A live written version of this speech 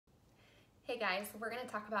Hey guys, we're going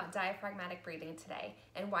to talk about diaphragmatic breathing today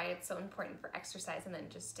and why it's so important for exercise and then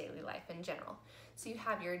just daily life in general. So you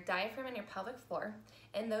have your diaphragm and your pelvic floor,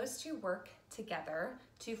 and those two work together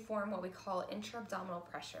to form what we call intra-abdominal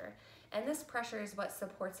pressure. And this pressure is what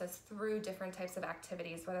supports us through different types of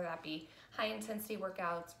activities, whether that be high intensity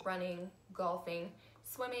workouts, running, golfing,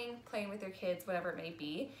 swimming, playing with your kids, whatever it may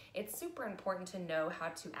be. It's super important to know how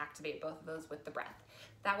to activate both of those with the breath.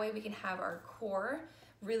 That way we can have our core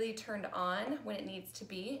really turned on when it needs to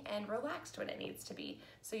be and relaxed when it needs to be.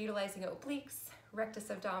 So utilizing obliques, rectus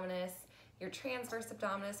abdominis, your transverse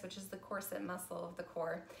abdominis, which is the corset muscle of the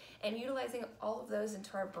core, and utilizing all of those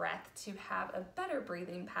into our breath to have a better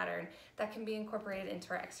breathing pattern that can be incorporated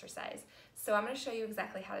into our exercise. So I'm going to show you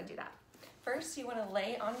exactly how to do that. First, you want to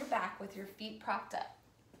lay on your back with your feet propped up.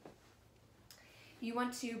 You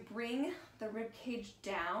want to bring the rib cage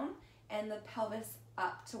down and the pelvis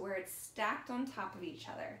up to where it's stacked on top of each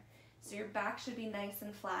other. So your back should be nice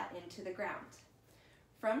and flat into the ground.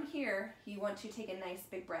 From here, you want to take a nice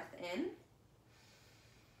big breath in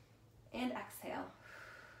and exhale.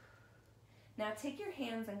 Now take your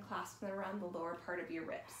hands and clasp them around the lower part of your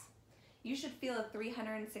ribs. You should feel a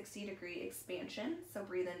 360-degree expansion, so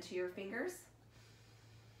breathe into your fingers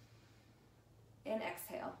and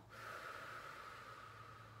exhale.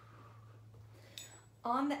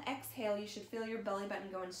 On the exhale, you should feel your belly button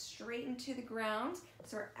going straight into the ground.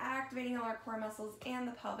 So we're activating all our core muscles and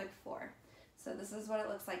the pelvic floor. So this is what it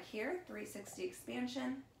looks like here, 360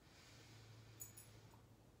 expansion.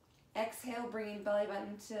 Exhale, bringing belly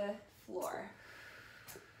button to floor.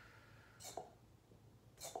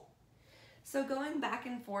 So going back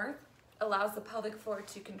and forth allows the pelvic floor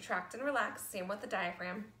to contract and relax, same with the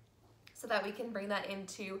diaphragm, so that we can bring that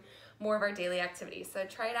into more of our daily activities. So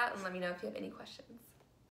try it out and let me know if you have any questions.